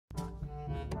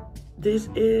This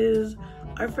is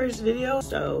our first video,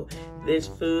 so this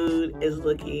food is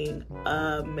looking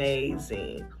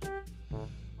amazing.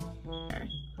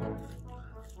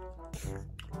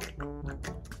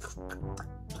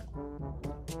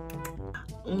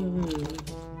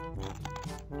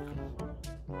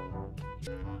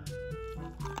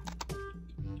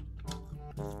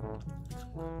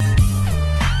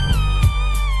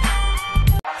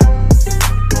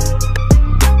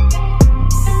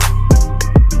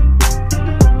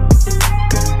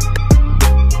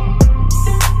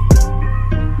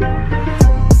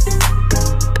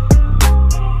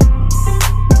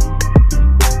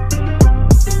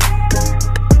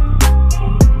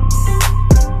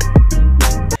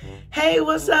 Hey,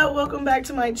 what's up? Welcome back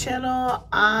to my channel.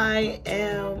 I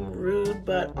am Rude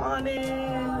But Honest.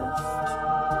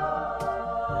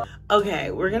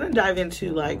 Okay, we're gonna dive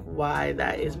into like why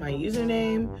that is my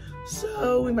username,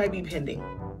 so we might be pending.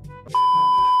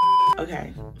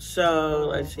 Okay, so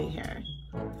let's see here.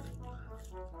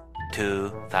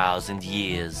 2,000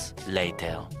 years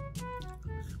later.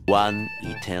 One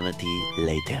eternity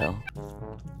later.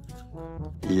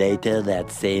 Later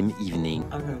that same evening.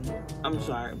 Okay, I'm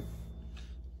sorry.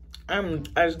 I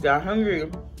just got hungry.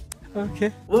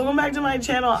 Okay. Welcome back to my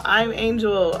channel. I'm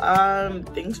Angel.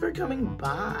 Thanks for coming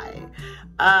by.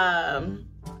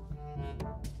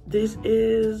 This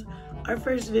is our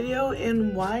first video,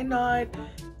 and why not?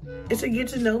 It's a get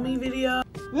to know me video.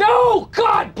 No!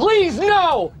 God, please,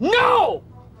 no! No!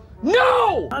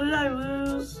 No! How did I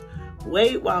lose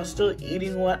weight while still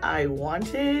eating what I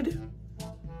wanted?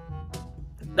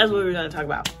 That's what we're gonna talk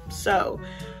about.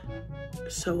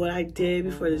 So what I did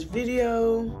before this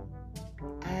video,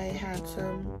 I had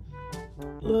some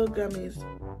little gummies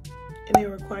and they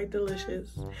were quite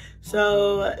delicious.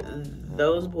 So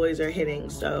those boys are hitting.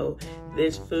 So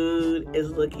this food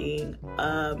is looking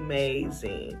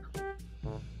amazing.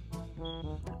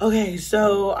 Okay,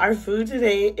 so our food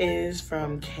today is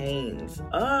from Cane's.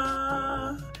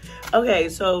 Okay,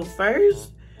 so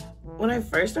when I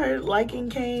first started liking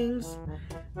Cane's,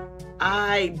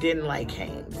 I didn't like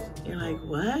Cane's. You're like,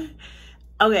 what?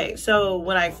 Okay, so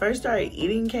when I first started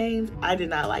eating Cane's, I did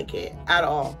not like it at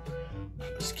all.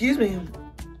 Excuse me.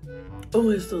 Oh,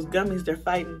 it's those gummies, they're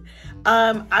fighting.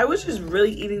 I was just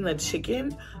really eating the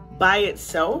chicken by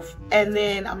itself, and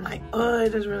then I'm like, oh, it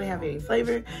doesn't really have any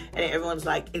flavor. And then everyone's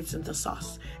like, it's in the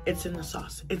sauce. It's in the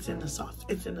sauce. It's in the sauce.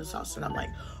 It's in the sauce. And I'm like,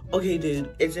 okay,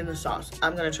 dude, it's in the sauce.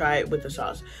 I'm gonna try it with the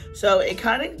sauce. So it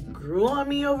kind of grew on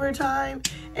me over time,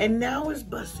 and now it's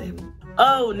busting.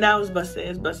 Oh, now it's busting.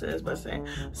 It's busting. It's busting.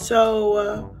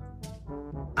 So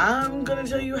I'm gonna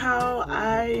tell you how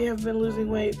I have been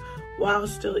losing weight while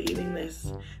still eating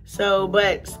this. So,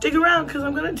 but stick around because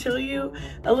I'm gonna tell you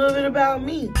a little bit about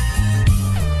me.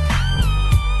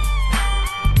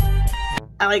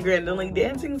 I like randomly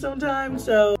dancing sometimes,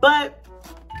 but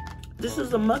this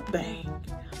is a mukbang.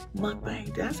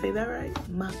 Mukbang, did I say that right?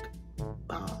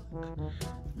 Mukbang,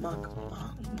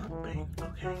 mukbang,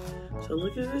 okay. So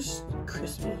look at this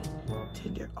crispy,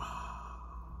 tender,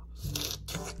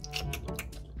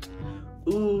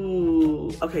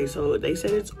 Ooh, okay, so they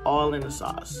said it's all in the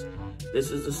sauce. This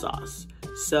is the sauce.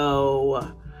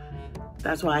 So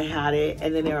that's why I had it.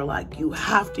 And then they were like, you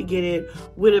have to get it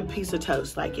with a piece of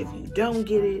toast. Like if you don't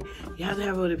get it, you have to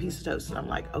have it with a piece of toast. And I'm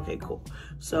like, okay, cool.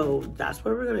 So that's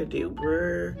what we're gonna do.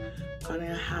 We're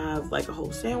gonna have like a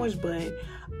whole sandwich, but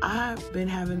I've been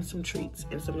having some treats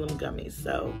and some of them gummies.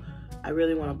 So I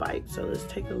really wanna bite. So let's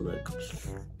take a look.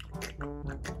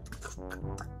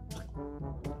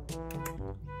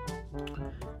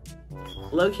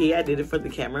 Low-key, I did it for the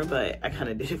camera, but I kind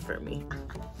of did it for me.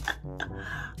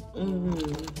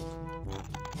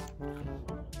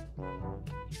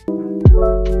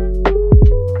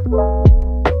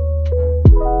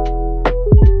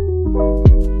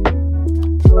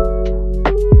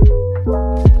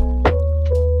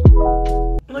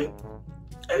 Like,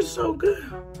 it's so good.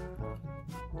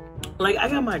 Like, I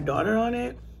got my daughter on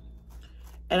it,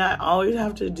 and I always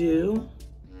have to do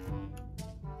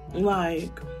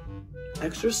like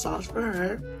extra sauce for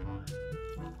her,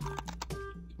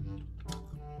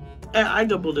 and I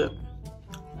doubled it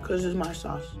because it's my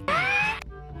sauce.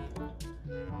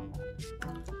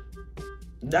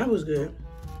 That was good.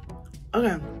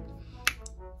 Okay,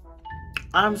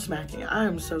 I'm smacking. I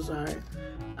am so sorry.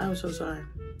 I'm so sorry.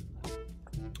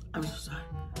 I'm so sorry.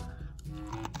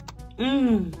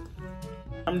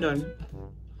 I'm done.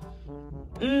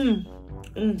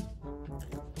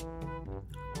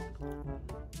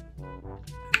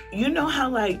 You know how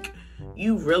like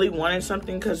you really wanted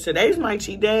something, because today's my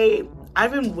cheat day.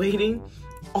 I've been waiting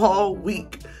all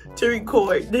week to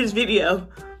record this video.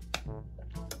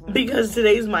 because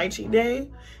today's my cheat day.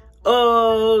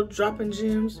 Oh, dropping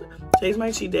gems. Today's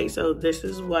my cheat day, so this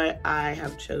is what I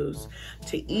have chose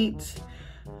to eat.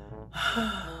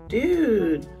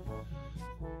 Dude.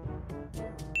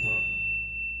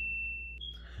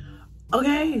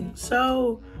 Okay,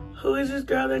 so who is this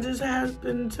girl that just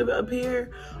happened to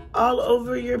appear all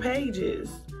over your pages?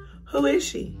 Who is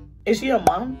she? Is she a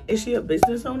mom? Is she a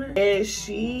business owner? Is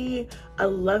she a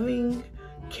loving,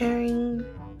 caring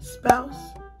spouse?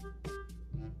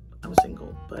 I'm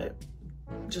single, but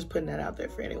just putting that out there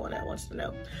for anyone that wants to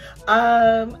know.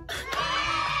 I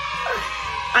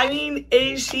mean,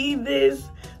 is she this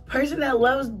person that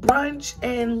loves brunch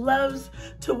and loves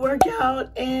to work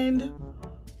out and,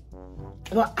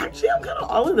 well, actually, I'm kind of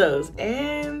all of those,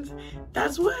 and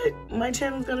that's what my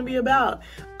channel is going to be about.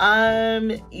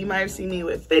 You might have seen me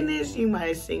with fitness, you might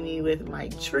have seen me with my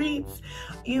treats,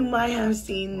 you might have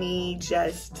seen me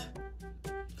just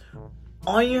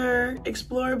on your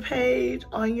Explore page,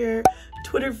 on your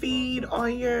Twitter feed,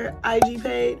 on your IG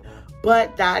page,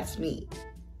 but that's me.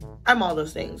 I'm all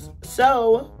those things.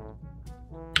 So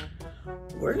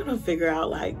we're going to figure out,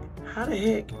 like, how the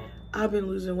heck I've been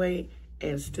losing weight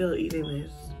and still eating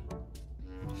this.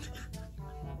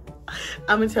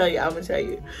 I'm gonna tell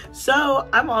you. So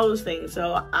I'm all those things.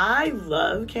 So I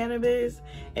love cannabis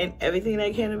and everything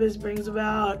that cannabis brings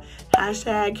about.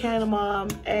 Hashtag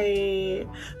Canamom.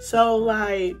 So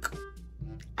like,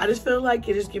 I just feel like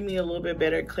it just gives me a little bit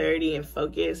better clarity and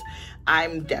focus.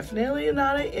 I'm definitely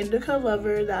not an indica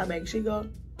lover that makes you go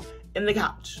in the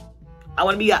couch. I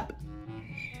want to be up.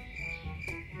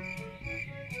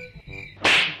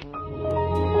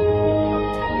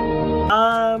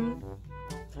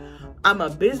 I'm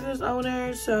a business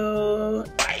owner, so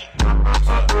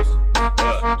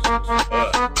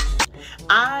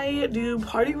I do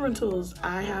party rentals.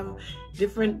 I have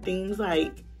different things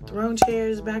like throne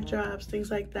chairs, backdrops,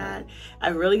 things like that. I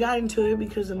really got into it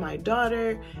because of my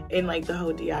daughter and like the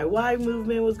whole DIY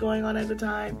movement was going on at the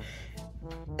time.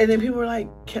 And then people were like,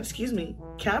 excuse me,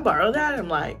 can I borrow that? I'm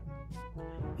like,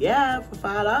 yeah, for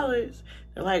 $5.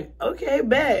 They're like, okay,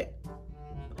 bet.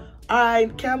 All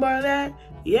right, can I borrow that?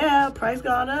 Yeah, price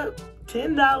gone up,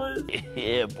 $10.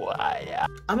 Yeah, boy.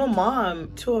 I'm a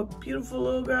mom to a beautiful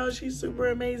little girl. She's super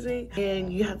amazing.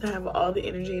 And you have to have all the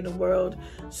energy in the world.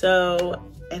 So,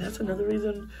 and that's another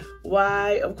reason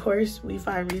why, of course, we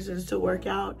find reasons to work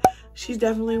out. She's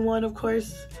definitely one, of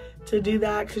course, to do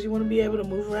that because you want to be able to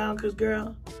move around because,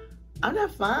 girl, I'm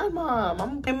that fine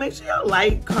mom. And make sure y'all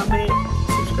like, comment,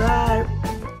 subscribe.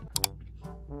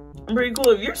 I'm pretty cool.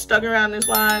 If you're stuck around this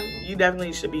line, you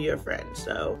definitely should be your friend.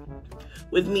 So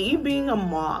with me being a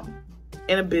mom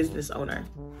and a business owner,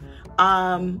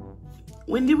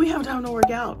 when did we have time to work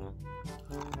out?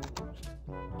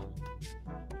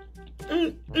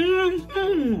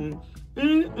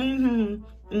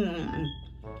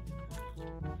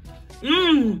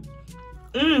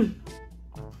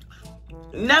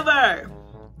 Never.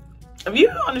 If you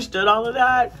understood all of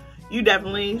that, you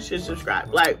definitely should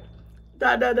subscribe. Like,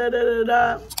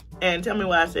 and tell me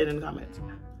what I said in the comments.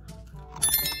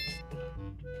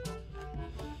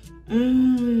 I'm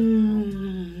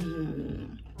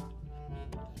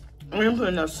gonna put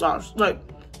enough sauce. Like,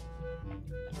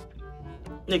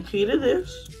 the key to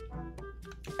this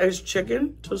is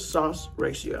chicken to sauce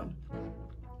ratio.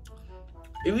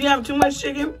 If you have too much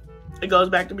chicken, it goes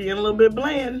back to being a little bit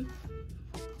bland.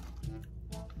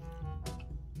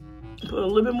 Put a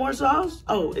little bit more sauce.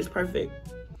 Oh, it's perfect.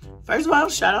 First of all,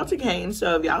 shout out to Kane.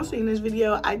 So if y'all seen this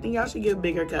video, I think y'all should get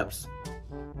bigger cups.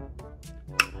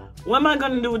 What am I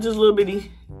gonna do with this little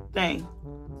bitty thing?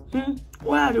 What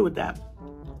do I do with that?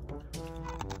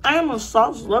 I am a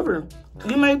sauce lover.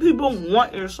 You make people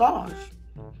want your sauce.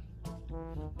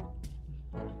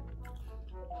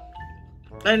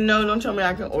 And no, don't tell me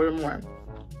I can order more.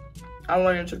 I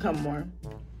want it to come more.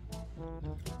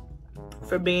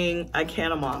 For being a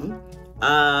Canamom,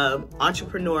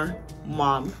 entrepreneur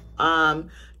mom,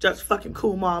 just fucking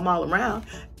cool mom all around,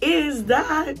 is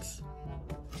that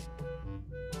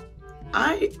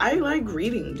I like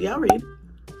reading. Do y'all read?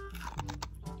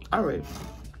 I read.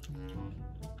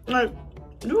 Like,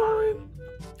 do I read?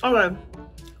 Okay.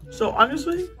 So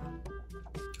honestly,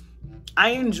 I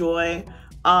enjoy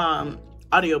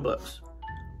audiobooks.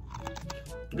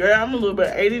 Girl, I'm a little bit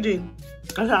ADD.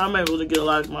 That's how I'm able to get a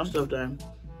lot of my stuff done.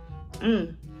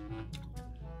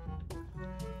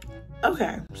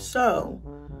 Okay, so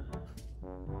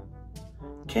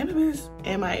cannabis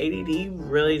and my ADD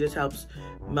really just helps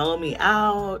mellow me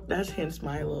out. That's hence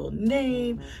my little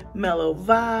name, Mellow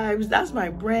Vibes. That's my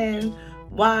brand.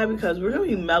 Why? Because we're gonna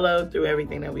be mellow through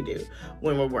everything that we do.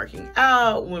 When we're working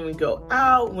out, when we go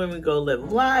out, when we go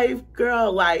live life,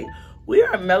 girl, like, we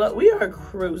are mellow, we are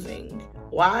cruising.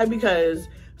 Why? Because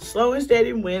slow and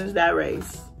steady wins that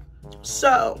race.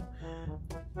 So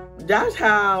that's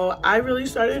how I really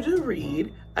started to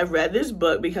read. I read this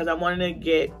book because I wanted to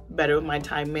get better with my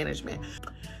time management.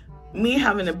 Me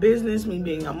having a business, me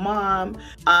being a mom,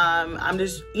 I'm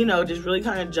just, you know, just really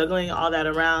kind of juggling all that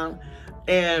around.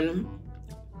 And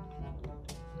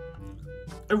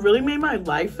it really made my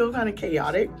life feel kind of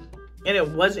chaotic. And it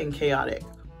wasn't chaotic.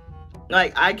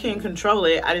 Like, I can't control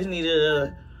it. I just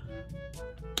needed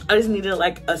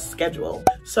like a schedule.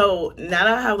 So now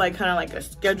that I have like kind of like a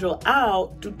schedule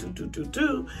out,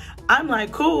 I'm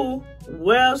like, cool,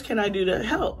 what else can I do to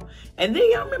help? And then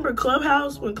y'all remember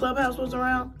Clubhouse, when Clubhouse was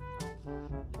around?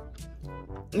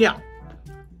 Yeah.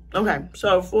 Okay,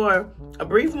 so for a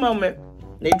brief moment,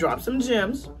 they dropped some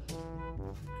gems.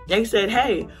 They said,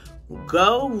 hey,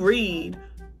 go read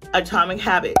Atomic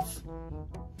Habits.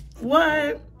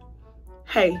 What?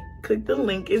 Hey, click the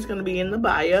link. It's going to be in the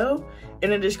bio,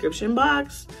 in the description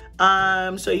box,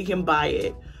 so you can buy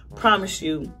it. Promise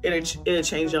you, it'll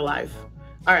change your life.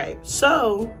 All right,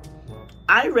 so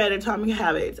I read Atomic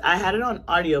Habits. I had it on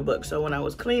audiobook, so when I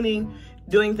was cleaning,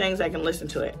 doing things, I can listen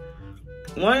to it.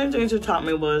 One of the things it taught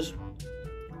me was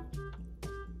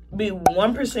be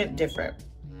 1% different.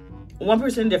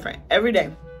 1% different every day.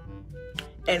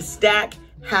 And stack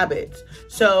habits.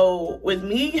 So with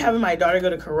me having my daughter go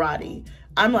to karate,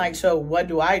 I'm like, so what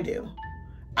do?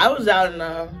 I was out in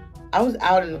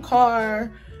the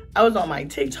car. I was on my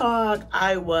TikTok.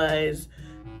 I was,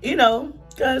 you know,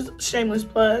 because shameless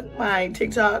plug, my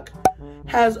TikTok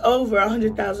has over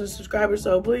 100,000 subscribers.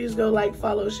 So please go like,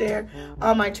 follow, share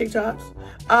on my TikToks.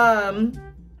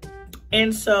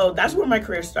 And so that's where my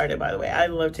career started, by the way. I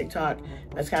love TikTok.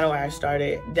 That's kind of where I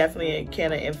started. Definitely a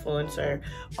kind of influencer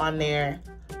on there.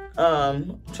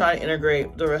 Trying to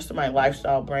integrate the rest of my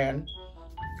lifestyle brand.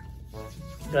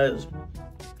 Because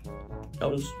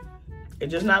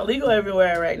it's just not legal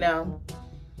everywhere right now.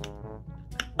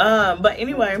 But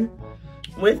anyway,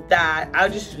 with that, I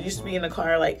just used to be in the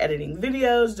car like editing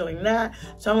videos, doing that.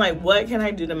 So I'm like, what can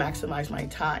I do to maximize my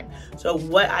time? So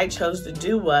what I chose to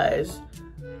do was,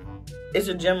 it's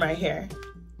a gym right here.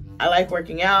 I like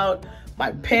working out.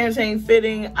 My pants ain't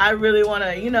fitting. I really want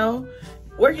to, you know,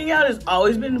 working out has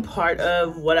always been part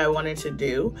of what I wanted to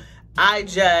do. I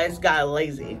just got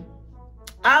lazy.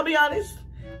 I'll be honest,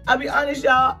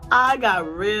 y'all. I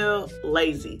got real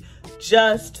lazy.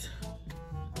 Just,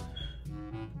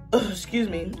 excuse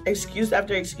me, excuse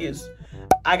after excuse.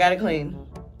 I gotta clean.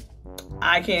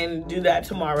 I can do that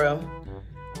tomorrow.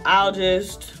 I'll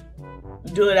just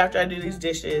do it after I do these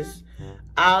dishes.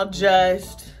 I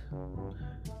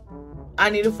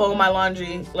need to fold my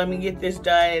laundry. Let me get this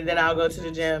done and then I'll go to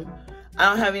the gym. I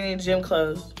don't have any gym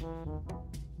clothes.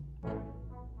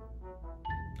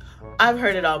 I've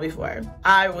heard it all before.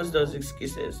 I was those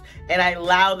excuses. And I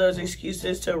allowed those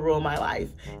excuses to rule my life.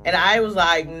 And I was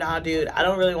like, nah, dude, I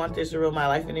don't really want this to rule my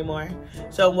life anymore.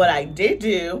 So what I did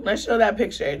do, let's show that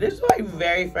picture. This is my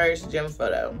very first gym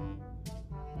photo.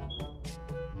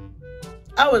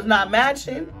 I was not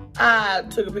matching. I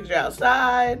took a picture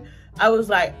outside. I was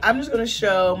like, I'm just going to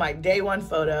show my day one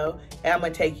photo and I'm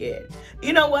going to take it.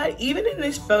 You know what? Even in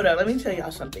this photo, let me tell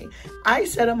y'all something. I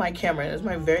set up my camera and it was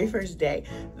my very first day.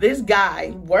 This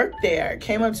guy worked there,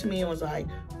 came up to me and was like,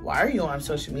 why are you on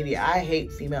social media? I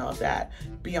hate females that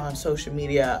be on social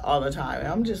media all the time. And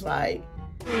I'm just like,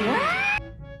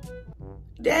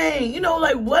 dang, you know,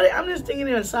 like what? I'm just thinking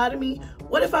inside of me,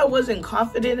 what if I wasn't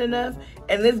confident enough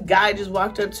and this guy just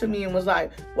walked up to me and was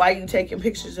like, why are you taking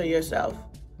pictures of yourself?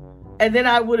 And then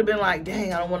I would have been like,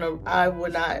 dang, I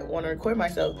would not want to record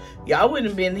myself. Y'all wouldn't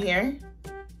have been here.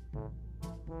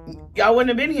 Y'all wouldn't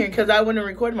have been here because I wouldn't have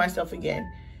recorded myself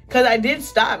again. Because I did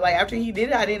stop. Like, after he did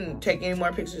it, I didn't take any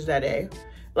more pictures that day.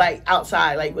 Like,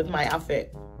 outside, like, with my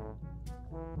outfit.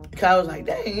 Because I was like,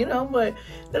 dang, you know. But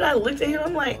then I looked at him,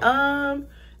 I'm like, I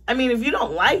mean, if you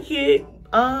don't like it,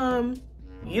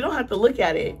 you don't have to look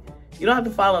at it. You don't have to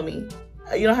follow me.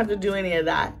 You don't have to do any of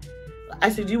that. I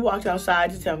said, you walked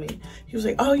outside to tell me. He was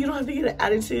like, oh, you don't have to get an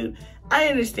attitude. I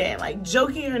understand, like,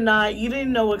 joking or not, you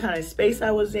didn't know what kind of space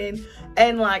I was in.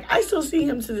 And, like, I still see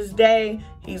him to this day.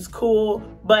 He's cool.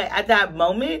 But at that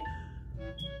moment,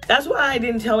 that's why I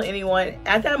didn't tell anyone.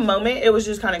 At that moment, it was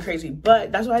just kind of crazy.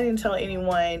 But that's why I didn't tell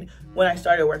anyone when I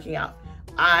started working out.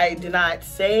 I did not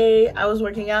say I was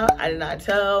working out. I did not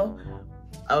tell.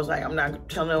 I was like, I'm not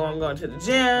telling no one I'm going to the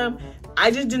gym.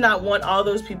 I just did not want all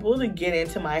those people to get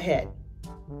into my head.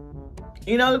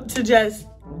 You know, to just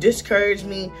discourage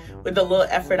me with the little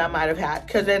effort I might have had.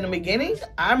 Because in the beginning,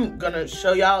 I'm going to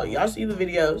show y'all. Y'all see the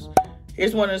videos.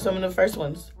 Here's some of the first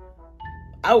ones.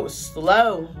 I was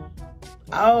slow.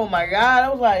 Oh my God. I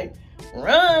was like,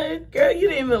 run? Girl, you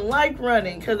didn't even like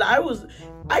running. Because I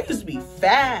used to be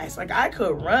fast. Like, I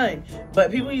could run.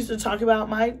 But people used to talk about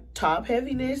my top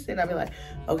heaviness. And I'd be like,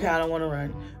 okay, I don't want to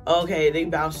run. Okay, they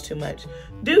bounce too much.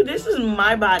 Dude, this is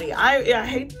my body. I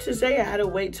hate to say I had to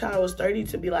wait till I was 30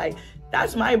 to be like,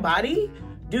 that's my body.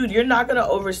 Dude, you're not going to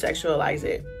over-sexualize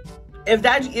it.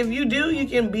 If you do, you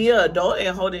can be an adult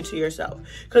and hold it to yourself.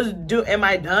 Because am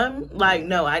I dumb? Like,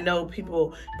 no, I know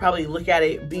people probably look at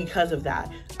it because of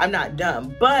that. I'm not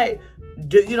dumb. But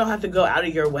you don't have to go out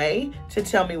of your way to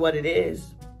tell me what it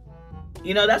is.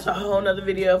 You know, that's a whole nother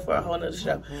video for a whole nother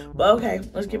show. But okay,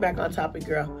 let's get back on topic,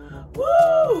 girl.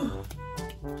 Woo!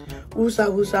 Woosa,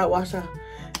 woosa, wasa.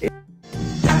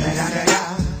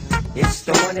 It's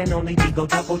the one and only TOGO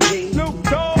Double G. Snoop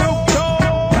Dogg.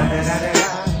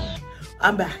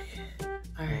 I'm back.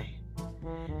 All right.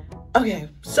 Okay,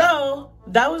 so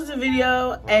that was the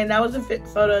video, and that was the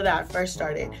photo that I first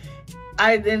started.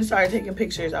 I then started taking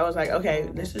pictures. I was like, okay,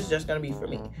 this is just gonna be for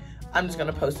me. I'm just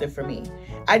gonna post it for me.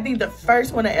 I think the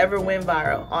first one that ever went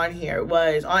viral on here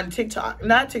was on TikTok,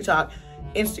 not TikTok,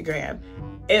 Instagram.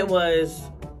 It was,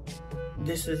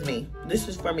 this is me. This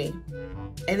is for me.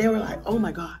 And they were like, oh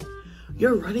my God,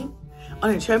 you're running on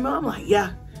a treadmill? I'm like,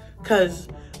 yeah, because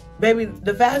baby,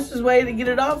 the fastest way to get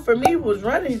it off for me was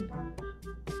running.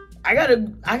 I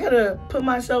gotta put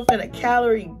myself in a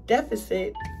calorie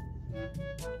deficit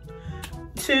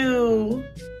to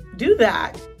do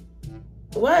that.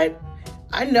 What?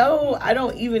 I know I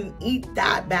don't even eat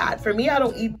that bad. For me, I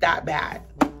don't eat that bad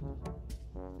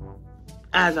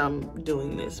as I'm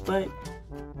doing this, but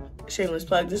shameless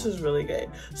plug, this is really good.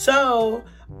 So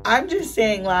I'm just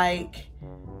saying, like,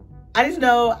 I just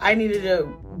know I needed to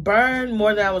burn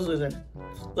more than I was losing.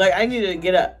 Like, I needed to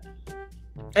get up.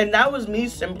 And that was me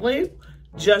simply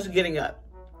just getting up.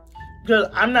 Because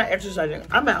I'm not exercising.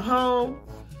 I'm at home.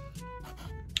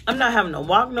 I'm not having to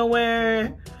walk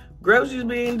nowhere. Groceries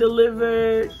being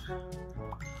delivered.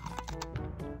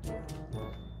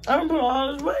 I don't put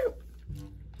all this weight.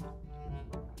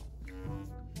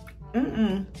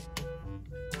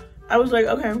 I was like,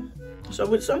 okay, so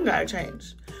with some gotta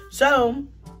change. So,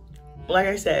 like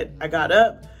I said, I got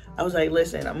up. I was like,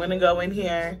 listen, I'm gonna go in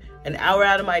here an hour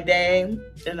out of my day.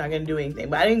 I'm not gonna do anything.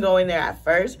 But I didn't go in there at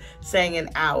first saying an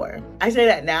hour. I say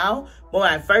that now, but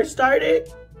when I first started,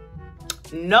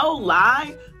 no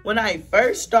lie, when I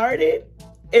first started,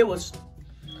 it was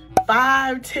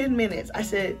 5-10 minutes. I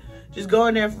said, just go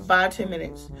in there for 5-10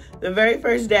 minutes. The very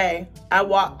first day,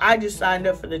 I just signed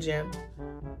up for the gym.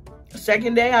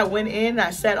 Second day, I went in and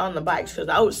I sat on the bikes because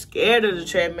I was scared of the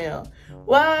treadmill.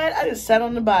 What? I just sat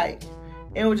on the bike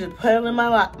and was just pedaling my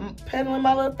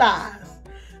little thighs.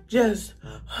 Just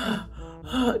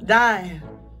dying.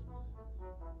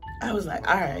 I was like,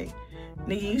 all right,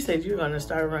 nigga, you said you were going to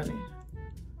start running.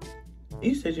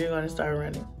 You said you were going to start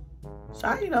running. So,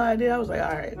 I did. I was like,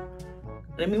 all right,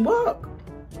 let me walk.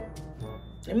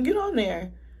 Let me get on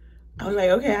there. I was like,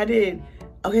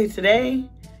 okay, today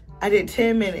I did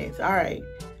 10 minutes. All right.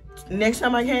 Next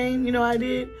time I came, I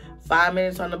did 5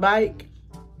 minutes on the bike,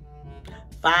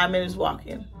 5 minutes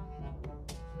walking.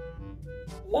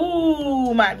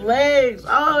 Ooh, my legs.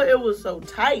 Oh, it was so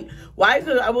tight. Why?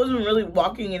 Because I wasn't really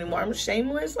walking anymore. I'm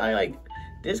shameless.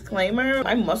 Disclaimer,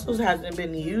 my muscles hasn't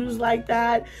been used like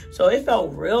that. So it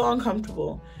felt real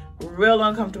uncomfortable. Real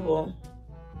uncomfortable.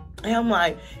 And I'm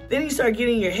like, then you start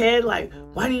getting your head like,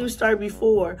 why didn't you start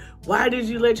before? Why did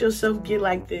you let yourself get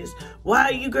like this? Why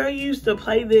you used to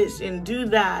play this and do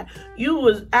that?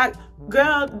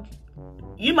 Girl,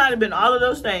 you might have been all of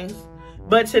those things.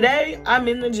 But today, I'm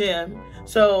in the gym.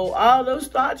 So all those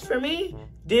thoughts for me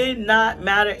did not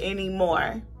matter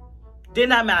anymore. Did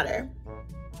not matter.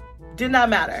 Did not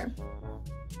matter.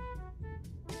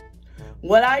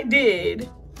 What I did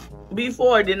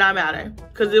before did not matter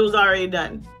because it was already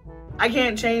done. I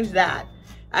can't change that.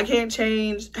 I can't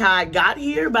change how I got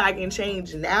here, but I can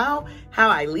change now how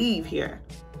I leave here.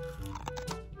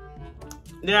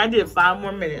 Then I did 5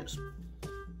 more minutes.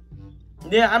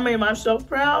 Then I made myself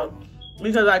proud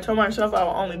because I told myself I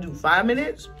would only do 5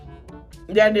 minutes.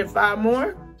 Then I did 5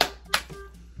 more.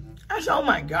 I said, oh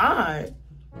my God.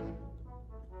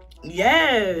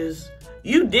 Yes,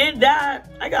 you did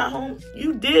that. I got home.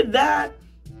 You did that.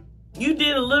 You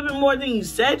did a little bit more than you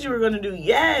said you were going to do.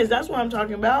 Yes, that's what I'm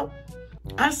talking about.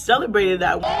 I celebrated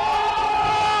that.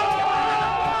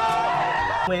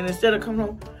 When instead of coming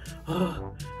home,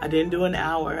 oh, I didn't do an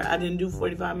hour. I didn't do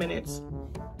 45 minutes.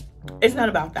 It's not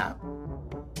about that.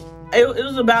 it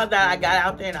was about that I got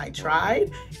out there and I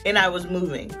tried and I was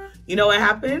moving. You know what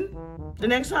happened the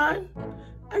next time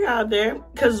I got out there?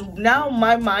 Because now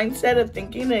my mindset of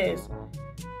thinking is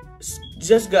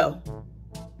just go.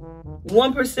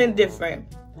 1%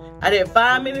 different. I did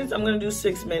 5 minutes, I'm going to do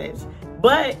 6 minutes.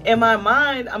 But in my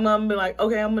mind, I'm going to be like,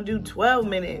 okay, I'm going to do 12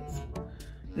 minutes.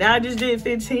 Now I just did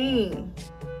 15.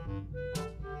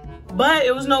 But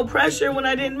it was no pressure when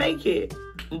I didn't make it.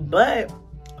 But,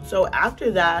 so after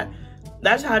that,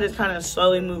 that's how this kind of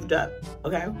slowly moved up,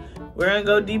 okay? We're going to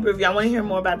go deeper. If y'all want to hear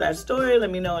more about that story, let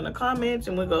me know in the comments,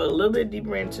 and we'll go a little bit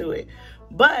deeper into it.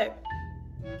 But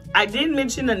I did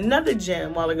mention another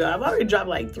gem a while ago. I've already dropped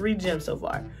like 3 gems so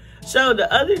far. So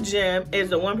the other gem is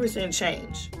the 1%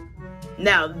 change.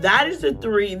 Now, that is the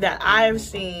 3 that I have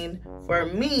seen for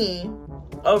me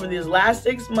over these last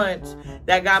 6 months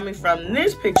that got me from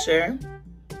this picture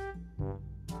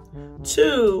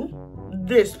to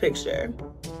this picture.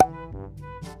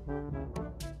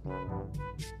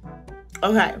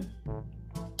 Okay.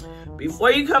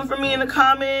 Before you come for me in the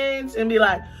comments and be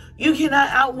like, you cannot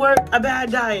outwork a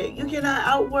bad diet. You cannot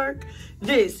outwork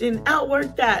this and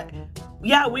outwork that.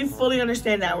 Yeah, we fully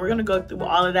understand that. We're going to go through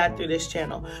all of that through this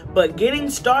channel. But getting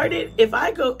started, if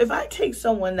I take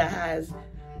someone that has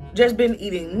just been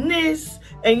eating this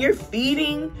and you're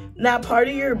feeding that part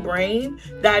of your brain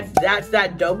that's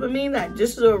that dopamine, that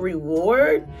just is a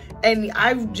reward, and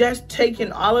I've just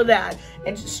taken all of that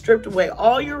and just stripped away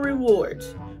all your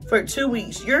rewards for 2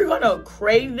 weeks, you're gonna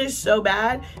crave this so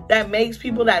bad that makes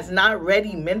people that's not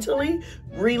ready mentally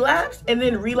relapse, and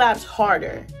then relapse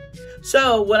harder.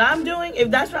 So what I'm doing,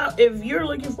 if you're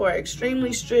looking for an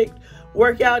extremely strict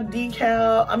workout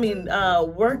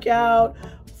workout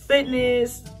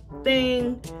fitness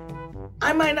thing,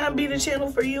 I might not be the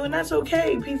channel for you, and that's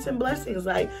okay. Peace and blessings.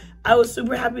 Like, I was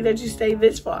super happy that you stayed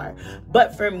this far.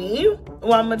 But for me,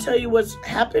 well, I'm gonna tell you what's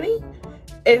happening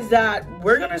is that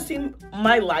we're gonna see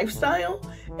my lifestyle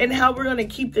and how we're gonna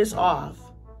keep this off.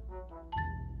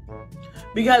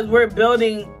 Because we're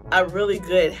building a really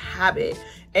good habit.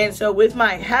 And so with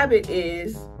my habit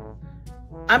is,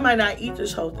 I might not eat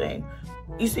this whole thing.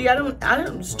 You see, I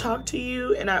don't just talk to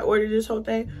you and I order this whole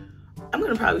thing. I'm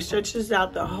gonna probably stretch this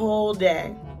out the whole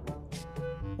day.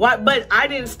 Why? But I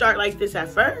didn't start like this at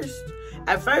first.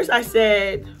 At first I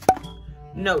said,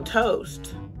 no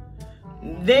toast.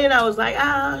 Then I was like,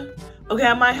 okay,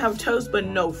 I might have toast, but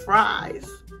no fries.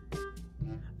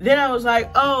 Then I was like,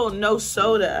 oh, no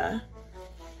soda.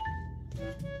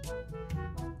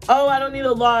 Oh, I don't need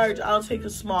a large, I'll take a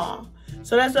small.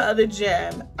 So that's the other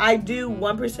gem. I do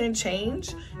 1%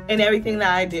 change in everything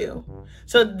that I do.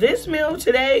 So this meal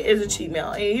today is a cheat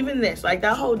meal. And even this, like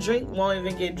that whole drink won't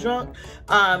even get drunk.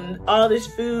 All this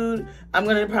food, I'm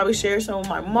gonna probably share some with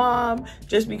my mom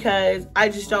just because I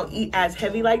just don't eat as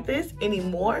heavy like this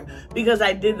anymore because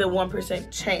I did the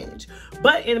 1% change.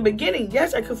 But in the beginning,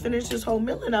 yes, I could finish this whole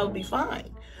meal and I would be fine.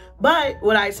 But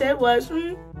what I said was,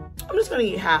 I'm just gonna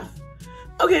eat half.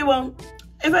 Okay, well,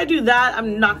 if I do that,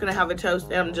 I'm not gonna have a toast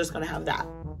and I'm just gonna have that.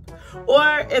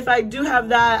 Or if I do have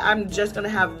that, I'm just gonna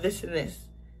have this and this.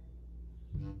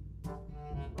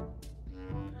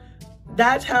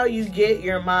 That's how you get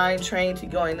your mind trained to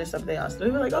go into something else.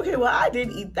 Maybe like, okay, well, I did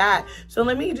eat that, so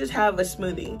let me just have a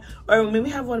smoothie. Or let me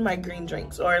have one of my green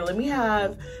drinks. Or let me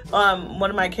have one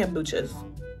of my kombuchas.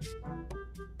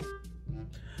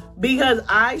 Because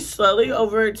I slowly,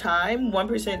 over time,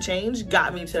 1% change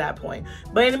got me to that point.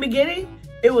 But in the beginning,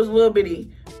 it was a little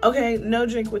bitty. Okay, no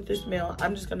drink with this meal.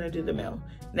 I'm just gonna do the meal.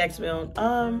 Next meal,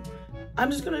 I'm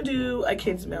just gonna do a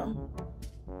kid's meal.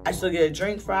 I still get a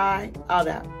drink, fry, all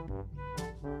that.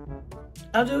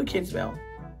 I'll do a kid's meal.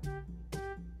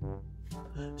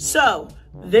 So,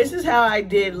 this is how I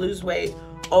did lose weight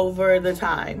over the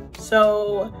time.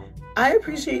 So, I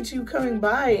appreciate you coming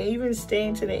by and even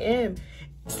staying to the end.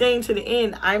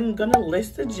 I'm gonna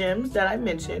list the gems that I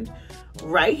mentioned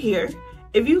right here.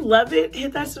 If you love it,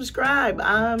 hit that subscribe.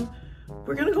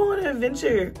 We're gonna go on an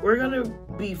adventure. We're gonna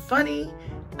be funny.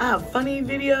 I have funny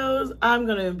videos. I'm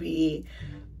gonna be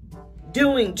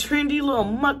doing trendy little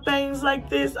mukbangs like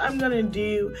this. I'm gonna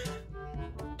do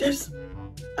just,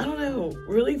 I don't know,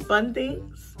 really fun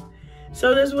things.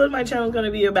 So this is what my channel is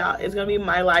gonna be about. It's gonna be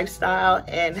my lifestyle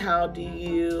and how do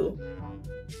you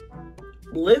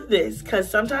live this, because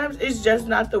sometimes it's just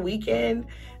not the weekend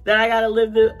that I gotta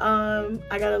live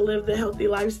the healthy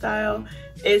lifestyle.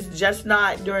 It's just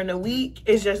not during the week.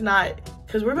 It's just not,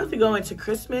 because we're about to go into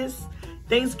Christmas,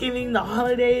 Thanksgiving, the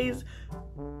holidays,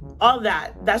 all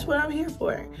that. That's what I'm here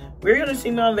for. We're gonna see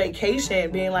me on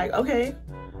vacation being like, okay,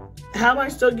 how am I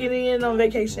still getting in on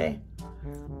vacation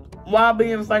while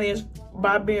being funny as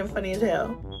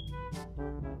hell?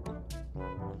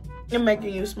 and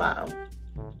making you smile.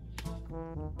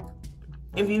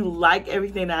 If you like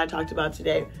everything that I talked about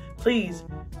today, please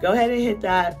go ahead and hit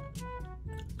that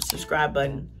subscribe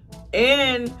button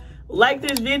and like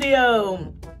this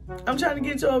video. I'm trying to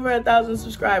get to over 1,000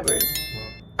 subscribers.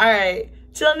 All right,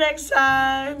 till next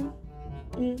time.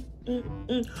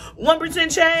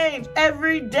 1% change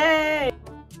every day.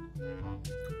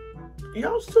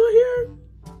 Y'all still here?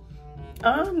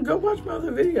 Go watch my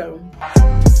other video.